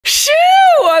Shoo!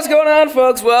 What's going on,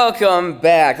 folks? Welcome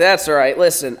back. That's right.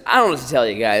 Listen, I don't know what to tell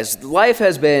you guys. Life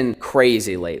has been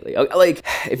crazy lately. Like,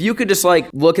 if you could just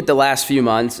look at the last few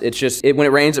months, it's just when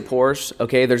it rains, it pours.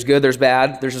 Okay, there's good, there's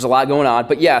bad. There's just a lot going on.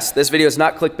 But yes, this video is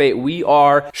not clickbait. We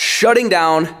are shutting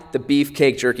down the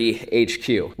Beefcake Jerky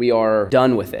HQ. We are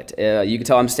done with it. You can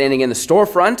tell I'm standing in the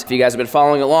storefront. If you guys have been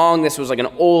following along, this was like an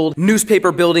old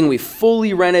newspaper building. We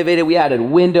fully renovated. We added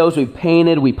windows. We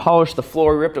painted. We polished the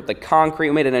floor. We ripped up the concrete.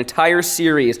 We made an entire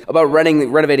series about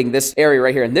renovating this area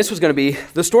right here. And this was gonna be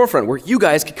the storefront where you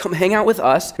guys could come hang out with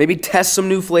us, maybe test some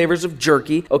new flavors of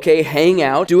jerky, okay, hang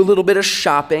out, do a little bit of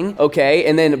shopping, okay,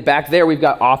 and then back there we've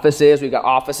got offices,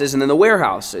 and then the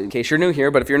warehouse, in case you're new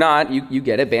here, but if you're not, you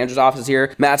get it. Banjo's office is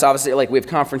here, Matt's office, we have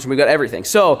conference room, we've got everything.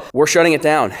 So we're shutting it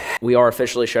down. We are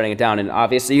officially shutting it down, and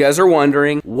obviously you guys are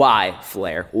wondering, why,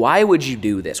 Flair? Why would you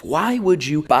do this? Why would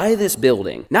you buy this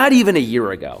building, not even a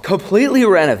year ago, completely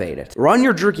renovate it, run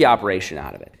your jerky operation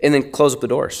out of it, and then close up the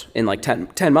doors in like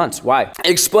 10 months? Why?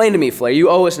 Explain to me, Flair. You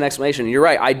owe us an explanation. And you're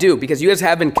right, I do, because you guys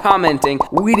have been commenting,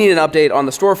 we need an update on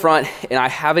the storefront, and I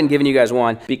haven't given you guys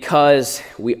one because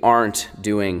we aren't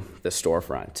doing the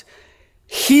storefront.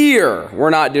 Here, we're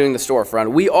not doing the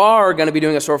storefront. We are gonna be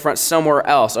doing a storefront somewhere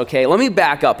else, okay? Let me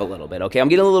back up a little bit, okay? I'm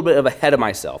getting a little bit ahead of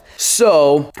myself.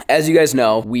 So, as you guys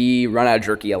know, we run out of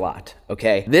jerky a lot,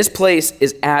 okay? This place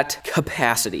is at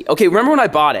capacity. Okay, remember when I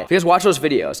bought it? If you guys watch those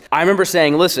videos, I remember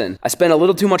saying, listen, I spent a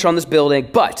little too much on this building,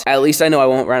 but at least I know I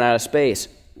won't run out of space.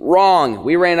 Wrong.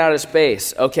 We ran out of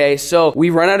space, okay? So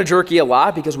we run out of jerky a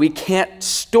lot because we can't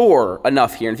store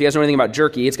enough here. And if you guys know anything about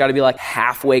jerky, it's got to be like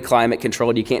halfway climate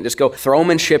controlled. You can't just go throw them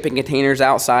in shipping containers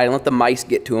outside and let the mice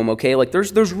get to them, okay? Like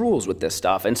there's rules with this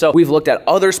stuff. And so we've looked at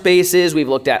other spaces. We've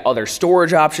looked at other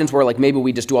storage options where like maybe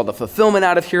we just do all the fulfillment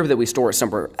out of here, but that we store it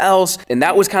somewhere else. And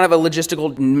that was kind of a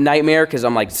logistical nightmare because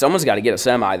I'm like, someone's got to get a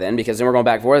semi then, because then we're going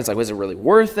back and forth. It's like, was it really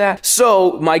worth that?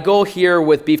 So my goal here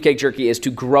with Beefcake Jerky is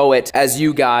to grow it as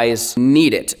you guys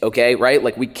need it, okay, right?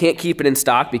 Like we can't keep it in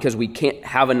stock because we can't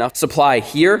have enough supply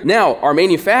here. Now, our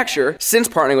manufacturer, since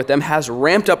partnering with them, has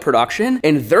ramped up production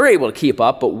and they're able to keep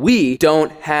up, but we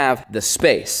don't have the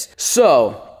space.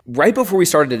 So, right before we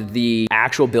started the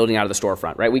actual building out of the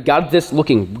storefront, right? We got this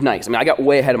looking nice. I mean, I got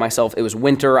way ahead of myself. It was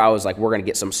winter. I was like, we're gonna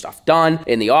get some stuff done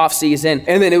in the off season.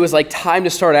 And then it was like time to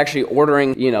start actually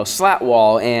ordering, slat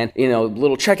wall and,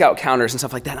 little checkout counters and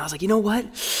stuff like that. And I was like, you know what?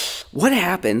 What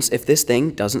happens if this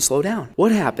thing doesn't slow down?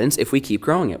 What happens if we keep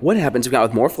growing it? What happens if we got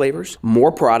with more flavors,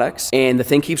 more products, and the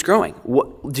thing keeps growing?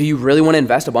 Do you really want to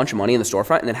invest a bunch of money in the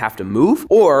storefront and then have to move?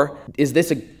 Or is this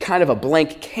a kind of a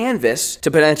blank canvas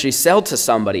to potentially sell to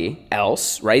somebody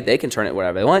else, right? They can turn it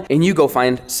whatever they want, and you go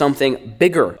find something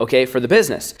bigger, okay, for the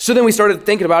business. So then we started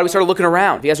thinking about it. We started looking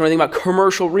around. If you guys know anything about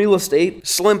commercial real estate,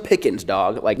 slim pickings,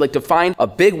 dog. Like to find a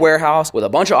big warehouse with a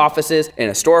bunch of offices and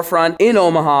a storefront in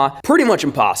Omaha, pretty much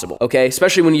impossible. Okay,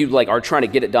 especially when you are trying to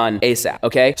get it done ASAP,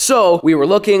 okay? So we were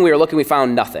looking, we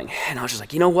found nothing. And I was just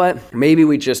like, you know what? Maybe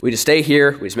we just stay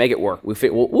here, we just make it work.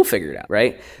 We'll figure it out,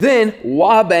 right? Then,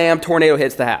 wah-bam, tornado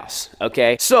hits the house,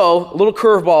 okay? So, a little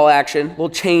curveball action, a little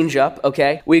change up,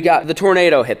 okay? We got the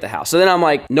tornado hit the house. So then I'm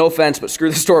like, no offense, but screw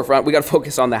the storefront. We gotta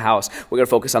focus on the house. We gotta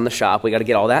focus on the shop. We gotta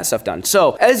get all that stuff done.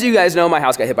 So, as you guys know, my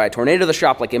house got hit by a tornado. The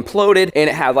shop imploded, and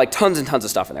it had tons and tons of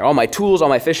stuff in there. All my tools, all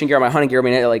my fishing gear, my hunting gear,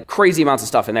 I mean, crazy amounts of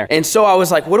stuff in there. And so I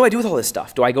was like, what do I do with all this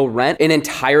stuff? Do I go rent an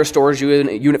entire storage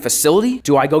unit facility?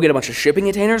 Do I go get a bunch of shipping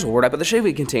containers? Where would I put the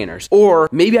shipping containers? Or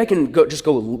maybe I can go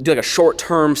do a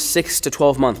short-term 6 to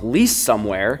 12 month lease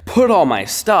somewhere, put all my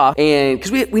stuff, and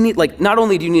because we need not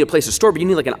only do you need a place to store, but you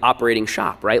need an operating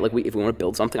shop, right? If we want to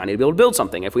build something, I need to be able to build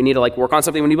something. If we need to work on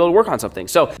something, we need to be able to work on something.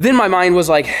 So then my mind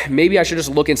was maybe I should just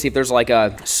look and see if there's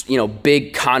a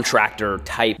big contractor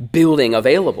type building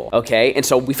available, okay? And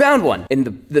so we found one, and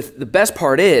the best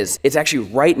part is it's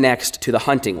actually right next to the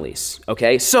hunting lease,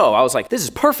 okay? So I was like, this is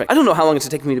perfect. I don't know how long it's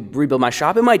gonna take me to rebuild my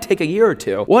shop. It might take a year or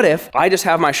two. What if I just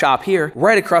have my shop here,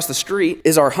 right across the street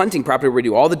is our hunting property where we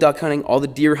do all the duck hunting, all the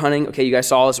deer hunting, okay? You guys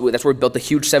saw us, that's where we built the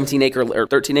huge 17 acre or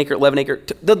 13 acre, 11 acre,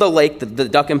 the lake, the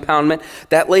duck impoundment,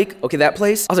 that lake, okay, that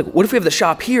place. I was like, what if we have the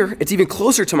shop here? It's even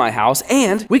closer to my house,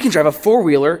 and we can drive a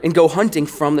 4-wheeler and go hunting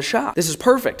from the shop. This is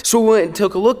perfect. So we went and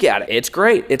took a look at it. It's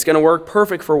great. It's gonna work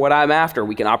perfect for what I'm after.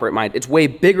 We can operate it's way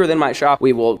bigger than my shop.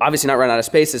 We will obviously not run out of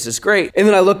space. This is great. And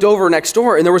then I looked over next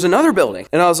door and there was another building.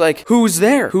 And I was like, who's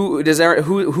there?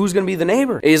 Who's gonna be the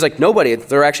neighbor? And he's like, nobody.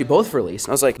 They're actually both for lease.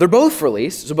 And I was like, they're both for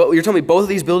lease? So you're telling me both of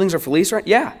these buildings are for lease, right?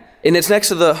 Yeah. And it's next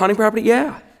to the hunting property?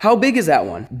 Yeah. How big is that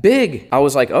one? Big. I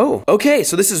was like, oh, okay,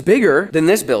 so this is bigger than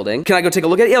this building. Can I go take a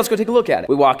look at it? Yeah, let's go take a look at it.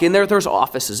 We walk in there, there's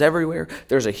offices everywhere.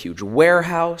 There's a huge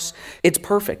warehouse. It's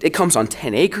perfect. It comes on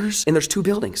 10 acres and there's 2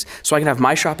 buildings. So I can have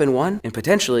my shop in one and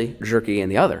potentially Jerky in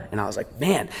the other. And I was like,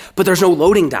 man, but there's no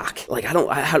loading dock. Like, how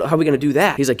are we gonna do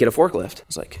that? He's like, get a forklift. I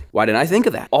was like, why didn't I think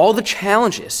of that? All the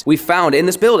challenges we found in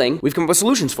this building, we've come up with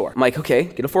solutions for. I'm like, okay,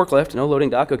 get a forklift, no loading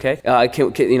dock, okay.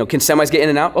 Can semis get in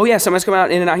and out? Oh yeah, semis come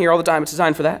out in and out here all the time. It's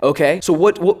designed for that. Okay, so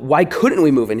why couldn't we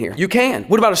move in here? You can.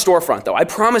 What about a storefront though? I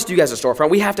promised you guys a storefront.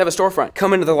 We have to have a storefront.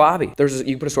 Come into the lobby. You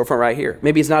can put a storefront right here.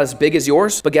 Maybe it's not as big as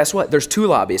yours, but guess what? There's 2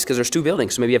 lobbies because there's 2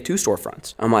 buildings, so maybe you have 2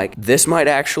 storefronts. I'm like, this might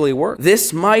actually work.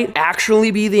 This might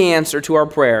actually be the answer to our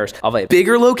prayers of a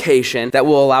bigger location that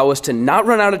will allow us to not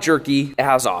run out of jerky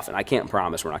as often. I can't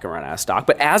promise we're not gonna run out of stock,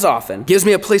 but as often. Gives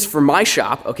me a place for my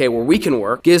shop, okay, where we can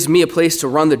work. Gives me a place to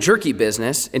run the jerky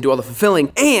business and do all the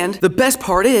fulfilling. And the best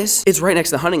part is, it's right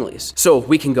next to the hunting lease. So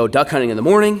we can go duck hunting in the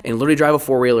morning and literally drive a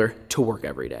 4-wheeler to work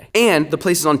every day. And the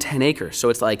place is on 10 acres. So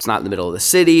it's like, it's not in the middle of the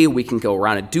city. We can go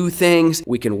around and do things.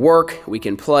 We can work, we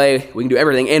can play, we can do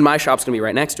everything. And my shop's gonna be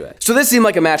right next to it. So this seemed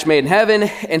like a match made in heaven.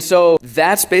 And so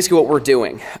that's basically what we're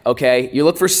doing, okay? You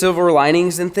look for silver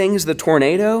linings and things, the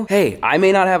tornado. Hey, I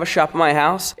may not have a shop in my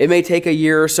house. It may take a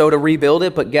year or so to rebuild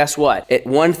it, but guess what?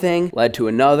 One thing led to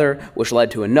another, which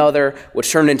led to another,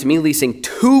 which turned into me leasing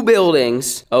 2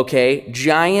 buildings, okay?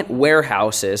 Giant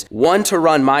warehouses, one to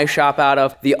run my shop out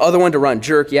of, the other one to run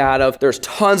Jerky out of. There's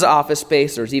tons of office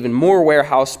space. There's even more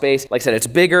warehouse space. Like I said, it's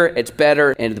bigger, it's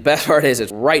better, and the best part is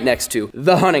it's right next to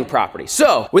the hunting property.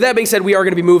 So with that being said, we are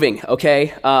gonna be moving,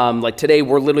 okay? Like today,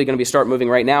 we're literally gonna start moving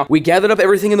right now. We gathered up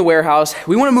everything in the warehouse.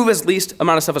 We wanna move as least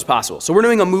amount of stuff as possible. So we're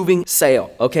doing a moving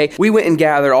sale, okay? We went and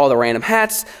gathered all the random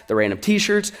hats, the random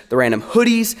t-shirts, the random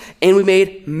hoodies, and we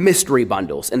made mystery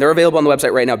bundles. And they're available on the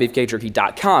website right now,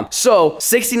 beefcakejerky.com. So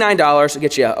 $69 will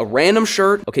get you a random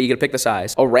shirt, okay, you gotta pick the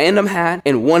size, a random hat,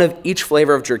 and one of each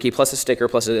flavor of jerky, plus a sticker,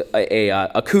 plus a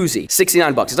koozie.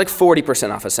 69 bucks. It's like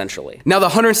 40% off essentially. Now the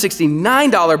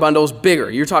 $169 bundle is bigger.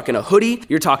 You're talking a hoodie,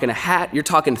 you're talking a hat, you're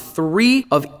talking 3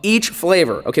 of each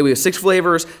flavor. Okay, we have 6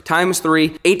 flavors times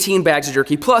 3, 18 bags of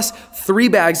jerky, plus 3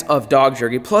 bags of dog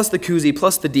jerky, plus the koozie,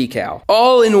 plus the decal.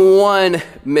 All in one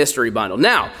mystery bundle.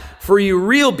 Now, for you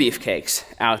real beefcakes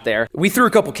out there, we threw a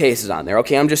couple cases on there,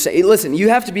 okay? I'm just saying, listen, you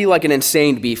have to be like an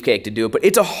insane beefcake to do it, but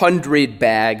it's 100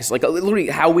 bags, like literally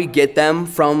how we get them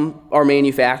from our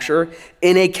manufacturer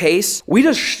in a case. We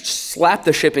just slap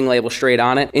the shipping label straight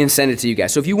on it and send it to you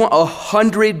guys. So if you want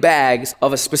 100 bags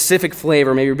of a specific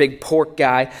flavor, maybe you're a big pork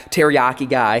guy, teriyaki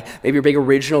guy, maybe you're a big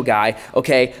original guy,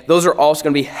 okay? Those are also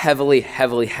gonna be heavily,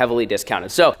 heavily, heavily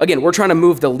discounted. So again, we're trying to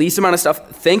move the least amount of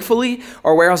stuff. Thankfully,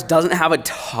 our warehouse doesn't have a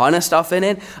ton of stuff in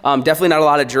it. Definitely not a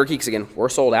lot of jerky because again, we're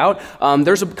sold out.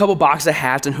 There's a couple boxes of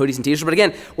hats and hoodies and t-shirts, but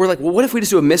again, we're like, well, what if we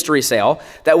just do a mystery sale?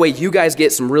 That way you guys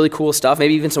get some really cool stuff,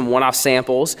 maybe even some one-off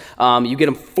samples. You get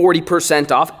them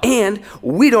 40% off and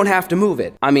we don't have to move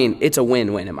it. I mean, it's a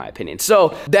win-win in my opinion.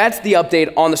 So that's the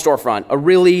update on the storefront. A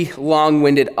really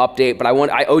long-winded update, but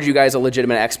I owed you guys a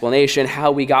legitimate explanation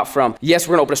how we got from, yes,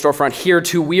 we're gonna open a storefront here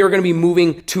to we are gonna be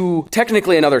moving to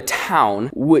technically another town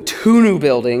with 2 new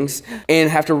buildings and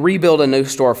have to rebuild a new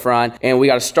storefront, and we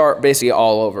got to start basically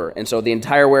all over. And so the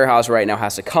entire warehouse right now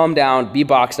has to come down, be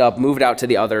boxed up, moved out to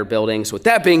the other buildings. With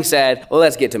that being said,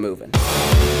 let's get to moving.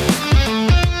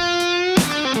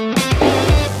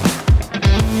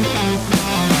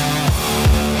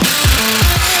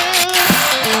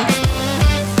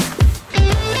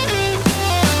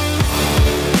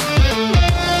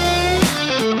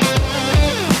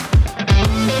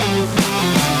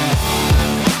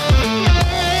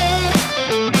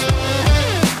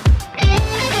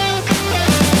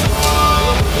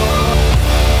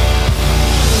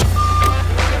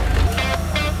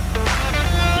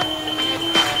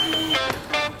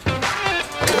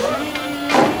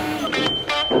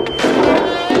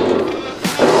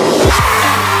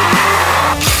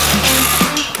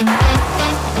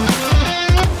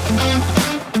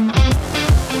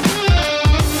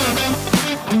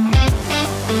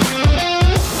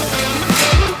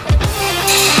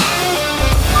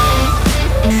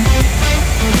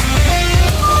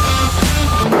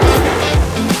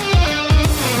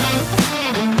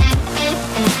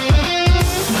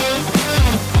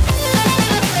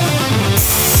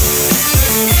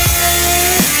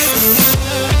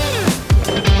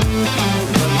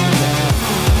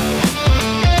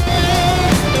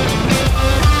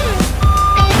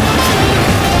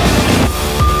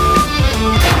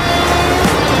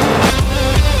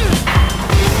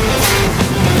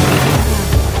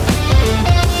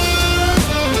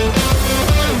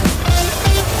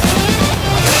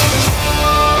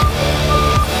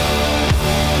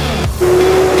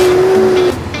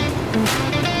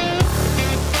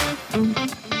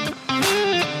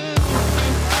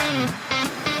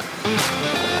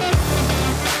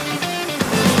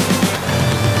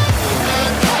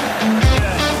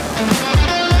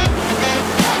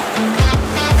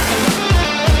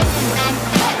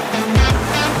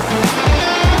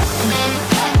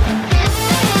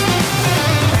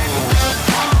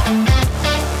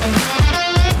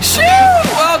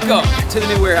 to the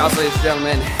new warehouse, ladies and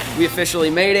gentlemen. We officially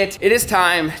made it. It is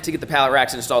time to get the pallet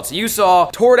racks installed. So you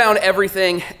saw, tore down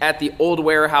everything at the old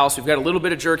warehouse. We've got a little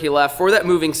bit of jerky left for that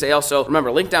moving sale. So remember,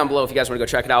 link down below if you guys wanna go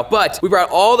check it out. But we brought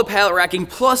all the pallet racking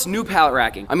plus new pallet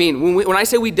racking. I mean, when I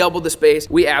say we doubled the space,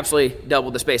 we absolutely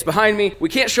doubled the space. Behind me, we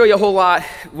can't show you a whole lot.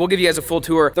 We'll give you guys a full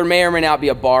tour. There may or may not be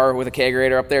a bar with a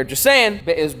kegerator up there. Just saying,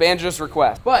 it was Banjo's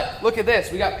request. But look at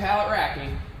this, we got pallet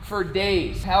racking for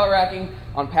days. Pallet racking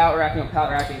on pallet racking on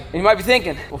pallet racking. And you might be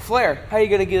thinking, well, Flair, how are you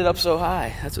gonna get it up so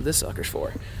high? That's what this sucker's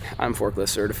for. I'm forklift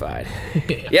certified.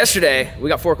 Yesterday, we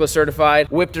got forklift certified,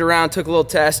 whipped it around, took a little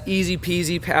test, easy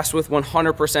peasy, passed with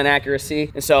 100% accuracy.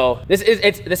 And so this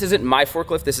isn't my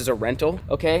forklift, this is a rental,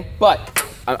 okay? But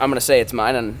I'm gonna say it's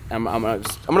mine, and I'm gonna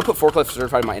put forklift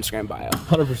certified in my Instagram bio.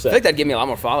 100%. I think that'd give me a lot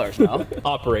more followers now.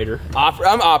 Operator.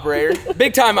 I'm operator.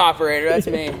 Big time operator, that's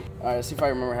me. All right, let's see if I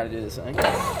remember how to do this thing.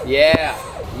 Yeah,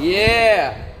 yeah.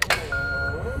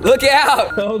 Look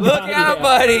out, look out,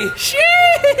 buddy. Shee!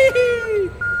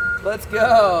 Let's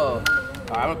go.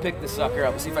 All right, I'm gonna pick this sucker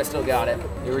up. Let's see if I still got it.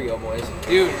 Here we go, boys.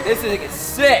 Dude, this thing is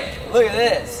sick. Look at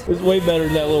this. It's way better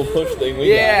than that little push thing we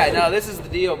got. Yeah, no, this is the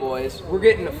deal, boys. We're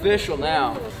getting official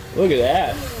now. Look at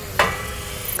that.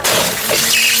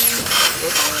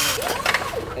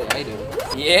 Hey, how you doing?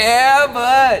 Yeah,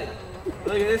 bud.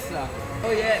 Look at this sucker. Oh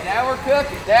yeah, now we're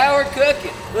cooking. Now we're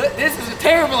cooking. Look, this is a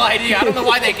terrible idea. I don't know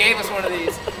why they gave us one of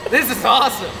these. This is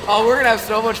awesome. Oh, we're gonna have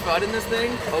so much fun in this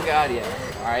thing. Oh God, yeah.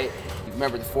 All right.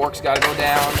 Remember, the fork's gotta go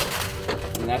down,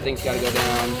 and that thing's gotta go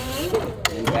down,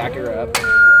 and back her up.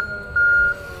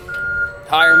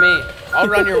 Hire me. I'll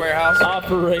run your warehouse.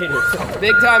 Operator.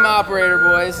 Big time operator,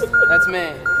 boys. That's me.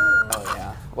 Oh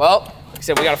yeah. Well, like I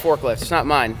said, we got a forklift. It's not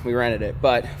mine. We rented it.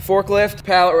 But forklift,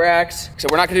 pallet racks. So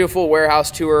we're not gonna do a full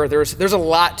warehouse tour. There's a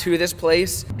lot to this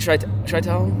place. Should I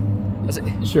tell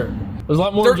them? Sure. There's a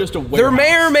lot more than just a warehouse. There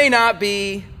may or may not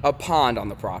be a pond on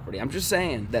the property. I'm just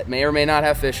saying. That may or may not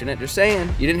have fish in it. Just saying.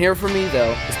 You didn't hear from me though.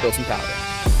 Let's build some pallet racks.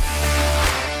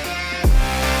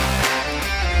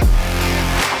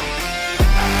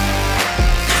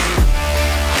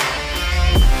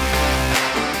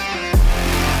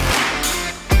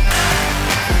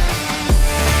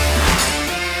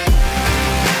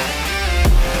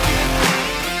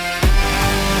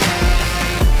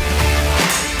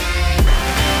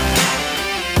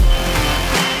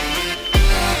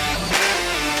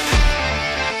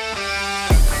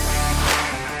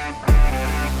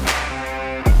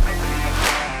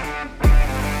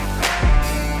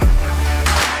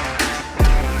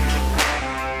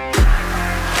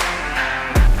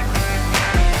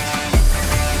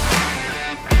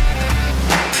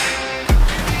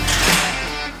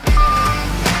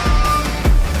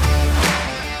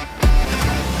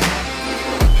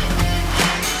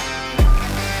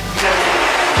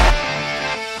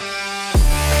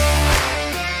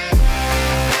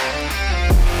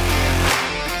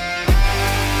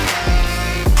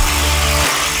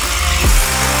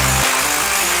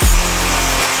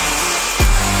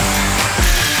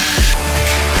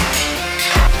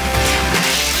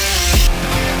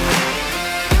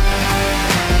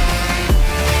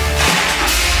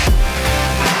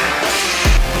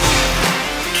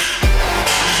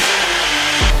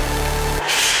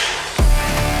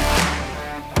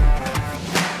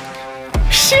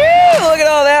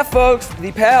 Folks,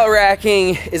 the pallet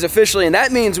racking is officially, and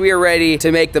that means we are ready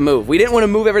to make the move. We didn't want to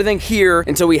move everything here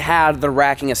until we had the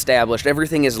racking established.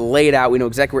 Everything is laid out. We know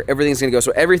exactly where everything's gonna go.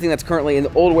 So everything that's currently in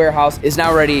the old warehouse is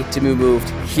now ready to be moved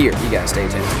here. You guys stay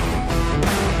tuned.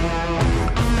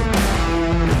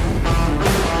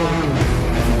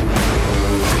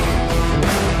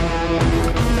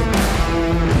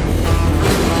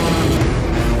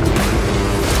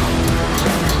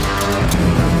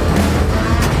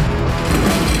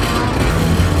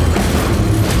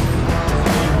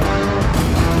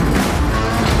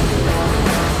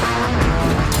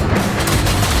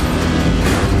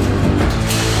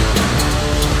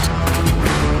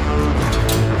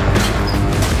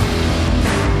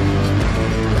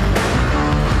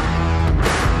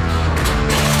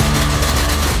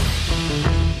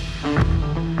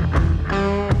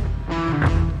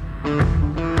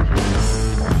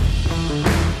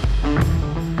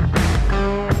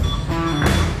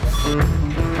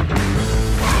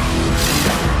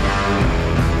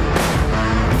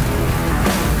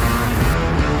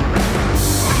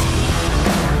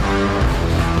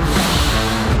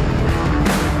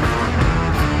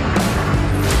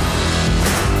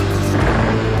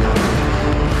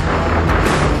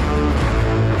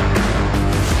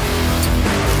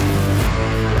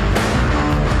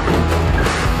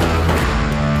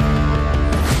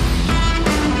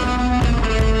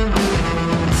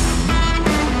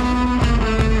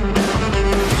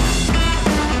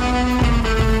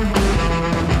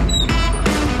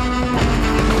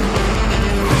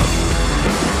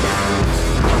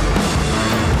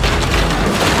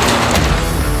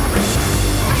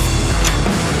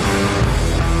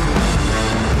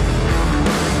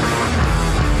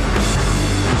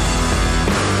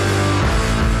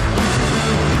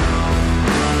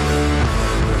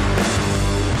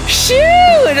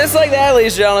 just like that,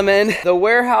 ladies and gentlemen, the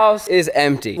warehouse is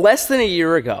empty. Less than a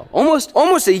year ago,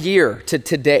 almost a year to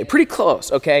today, pretty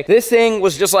close, okay? This thing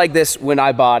was just like this when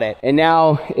I bought it, and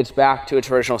now it's back to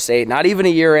its original state. Not even a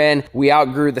year in, we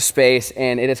outgrew the space,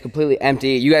 and it is completely empty.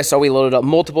 You guys saw we loaded up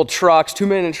multiple trucks,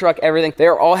 2-man in truck, everything.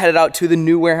 They're all headed out to the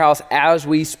new warehouse as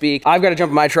we speak. I've got to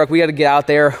jump in my truck. We got to get out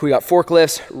there. We got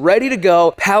forklifts ready to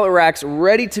go, pallet racks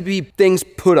ready to be things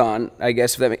put on, I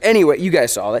guess, if that makes, anyway, you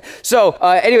guys saw it. So,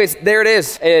 anyways, there it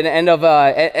is, an end of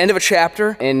a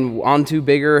chapter, and on to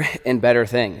bigger and better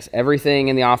things. Everything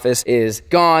in the office is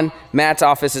gone. Matt's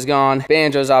office is gone.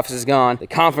 Banjo's office is gone. The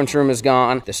conference room is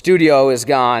gone. The studio is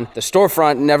gone. The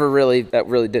storefront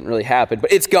didn't really happen,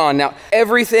 but it's gone. Now,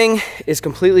 everything is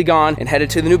completely gone and headed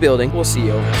to the new building. We'll see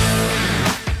you over there.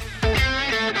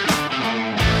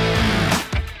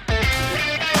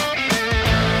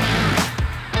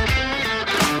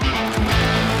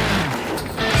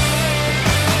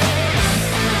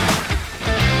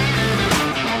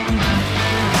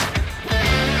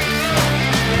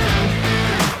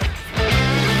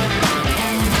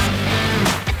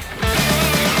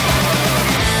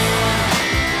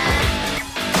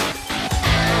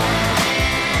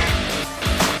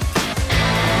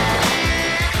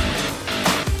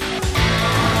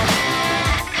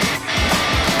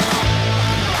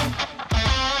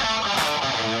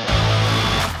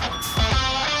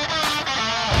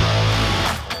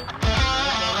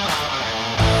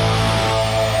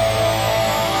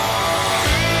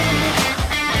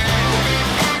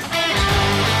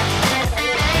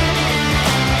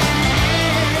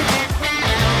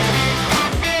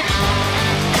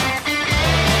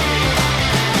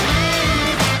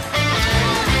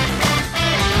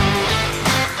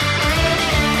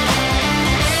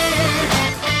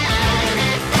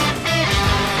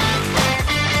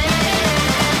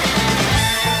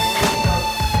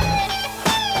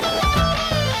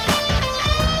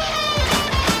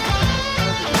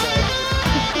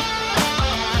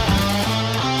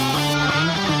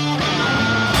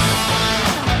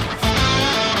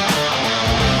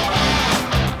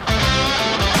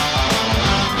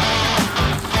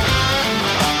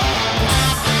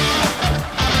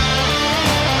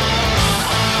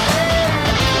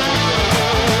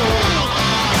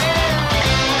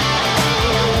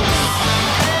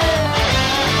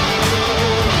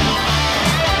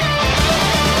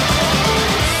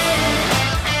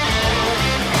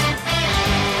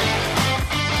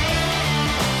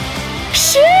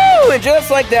 And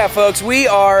just like that, folks, we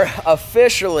are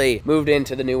officially moved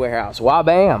into the new warehouse. Wow,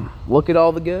 bam. Look at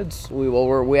all the goods.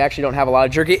 We actually don't have a lot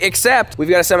of jerky, except we've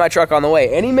got a semi-truck on the way.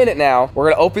 Any minute now,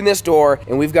 we're gonna open this door,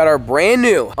 and we've got our brand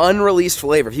new, unreleased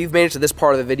flavor. If you've made it to this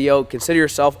part of the video, consider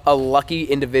yourself a lucky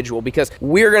individual, because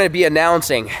we're gonna be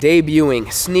announcing,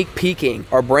 debuting, sneak peeking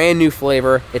our brand new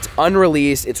flavor. It's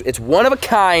unreleased, it's one of a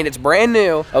kind, it's brand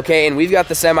new, okay? And we've got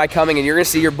the semi coming, and you're gonna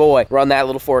see your boy run that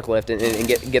little forklift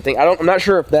and get things. I'm not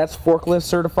sure if that's forklift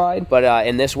certified, but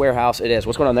in this warehouse it is.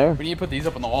 What's going on there? We need to put these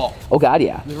up on the wall. Oh God,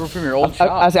 yeah. These were from your old shop.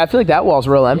 I feel like that wall's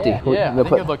real empty. Yeah, I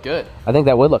think it'd look good. I think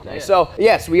that would look nice. So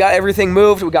yes, we got everything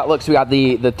moved. We got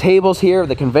the tables here,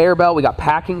 the conveyor belt. We got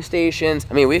packing stations.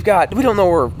 I mean, we don't know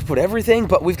where to put everything,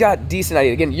 but we've got decent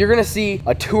idea. Again, you're gonna see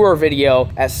a tour video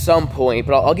at some point,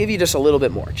 but I'll give you just a little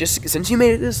bit more. Just since you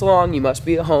made it this long, you must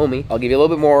be a homie. I'll give you a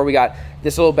little bit more. We got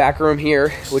this little back room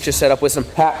here, which is set up with some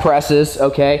hat presses,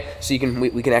 okay? So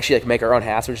we can actually like make our own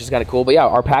hats, which is kind of cool. But yeah,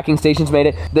 our packing stations made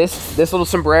it. This little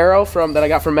sombrero that I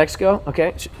got from Mexico,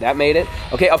 okay, that made it.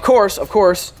 Okay, of course,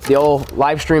 the old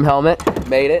live stream helmet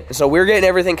made it. So we're getting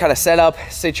everything kind of set up,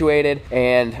 situated,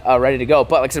 and ready to go.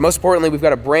 But like I said, most importantly, we've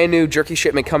got a brand new jerky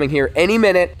shipment coming here any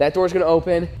minute. That door's gonna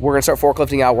open. We're gonna start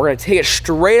forklifting out. We're gonna take it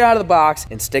straight out of the box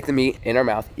and stick the meat in our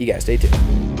mouth. You guys stay tuned.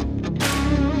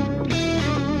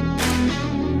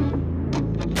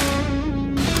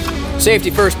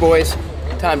 Safety first, boys.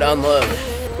 Time to unload.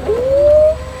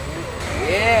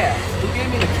 Yeah, who gave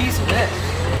me the keys to this?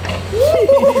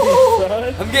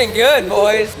 I'm getting good,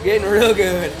 boys. I'm getting real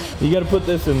good. You gotta put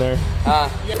this in there.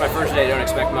 It's my first day, don't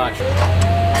expect much. That's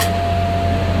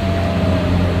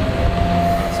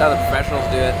how the professionals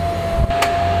do it.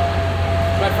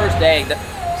 It's my first day, so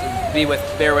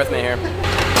bear with me here.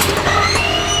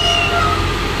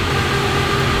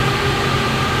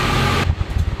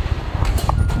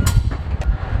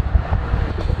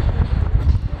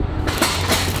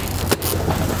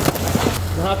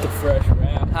 Not the fresh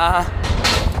wrap.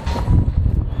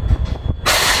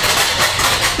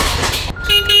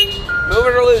 Move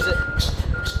it or lose it.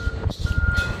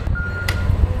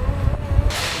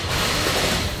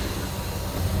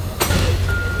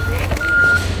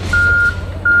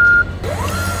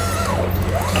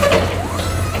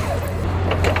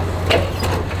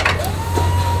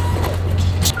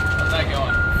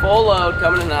 load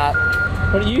coming in hot.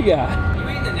 What do you got? You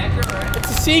eating the nectar, right? It's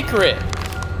a secret.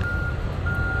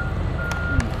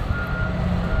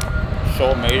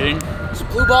 So amazing. There's a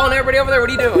blue ball and everybody over there. What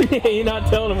are you doing? Yeah, you're not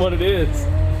telling them what it is.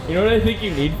 You know what I think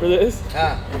you need for this?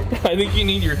 I think you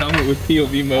need your helmet with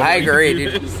POV mode. I agree,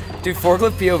 dude. Dude,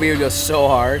 forklift POV would go so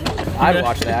hard. I'd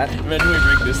watch that. Imagine we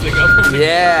rig this thing up.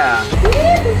 Yeah.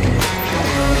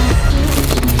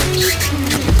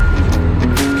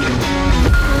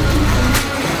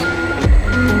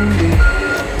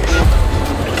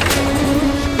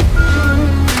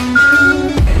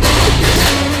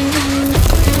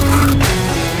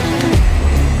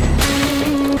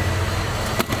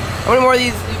 How many more of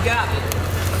these you got?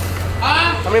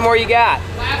 How many more you got?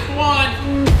 Last one.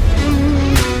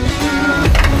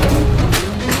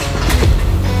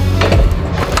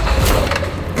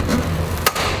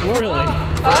 Really?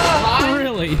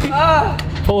 Really?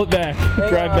 Pull it back.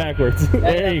 Drive backwards.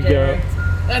 There you go.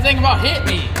 That thing about hit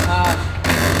me.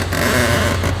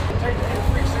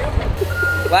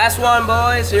 Last one,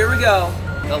 boys. Here we go.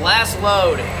 The last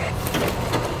load.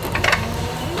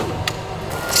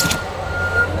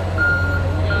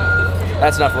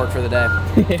 That's enough work for the day.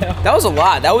 Yeah. That was a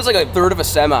lot. That was like a third of a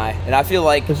semi, and I feel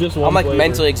like It's just one I'm like flavor.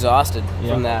 mentally exhausted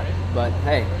from that. But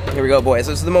hey, here we go, boys.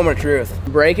 This is the moment of truth.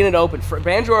 Breaking it open.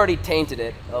 Banjo already tainted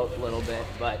it a little bit,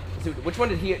 but which one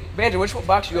did he? Banjo, which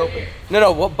box you open?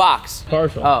 No, what box?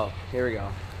 Partial. Oh, here we go.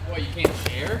 What, you can't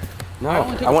share? No,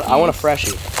 I want a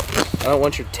freshie. I don't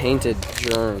want your tainted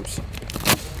germs.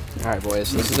 All right,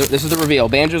 boys. This is the reveal.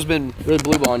 Banjo's been really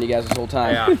blue balling you guys this whole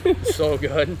time. Yeah, so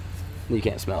good. You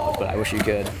can't smell it, but I wish you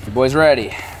could. You boys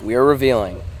ready? We are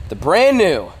revealing the brand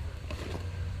new,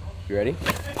 you ready?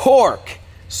 Pork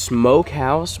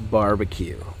Smokehouse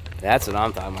Barbecue. That's what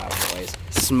I'm talking about, boys.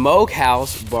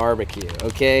 Smokehouse Barbecue,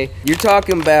 okay? You're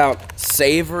talking about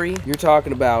savory. You're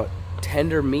talking about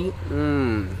tender meat.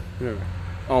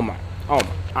 Oh my.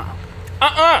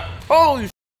 Holy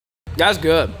that's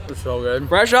good. It's so good.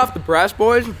 Fresh off the press,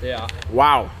 boys. Yeah.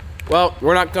 Wow. Well,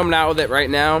 we're not coming out with it right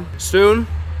now. Soon.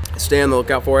 Stay on the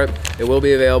lookout for it. It will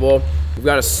be available. We've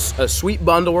got a sweet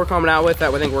bundle we're coming out with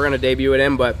that we think we're gonna debut it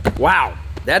in, but wow.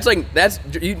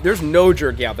 There's no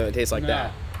jerky out there that tastes like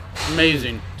that.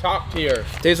 Amazing. Top tier.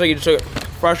 Tastes like you just took it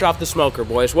fresh off the smoker,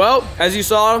 boys. Well, as you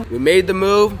saw, we made the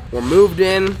move. We're moved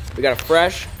in. We got a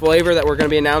fresh flavor that we're gonna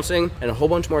be announcing and a whole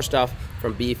bunch more stuff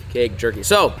from Beefcake Jerky.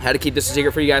 So, had to keep this a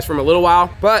secret for you guys for a little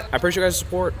while, but I appreciate you guys'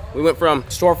 support. We went from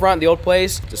storefront, the old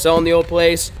place, to selling the old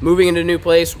place, moving into a new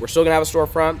place. We're still gonna have a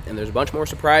storefront, and there's a bunch more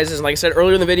surprises. And like I said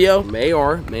earlier in the video, may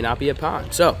or may not be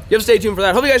upon. So, you have to stay tuned for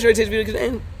that. Hope you guys enjoyed today's video,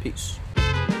 and peace.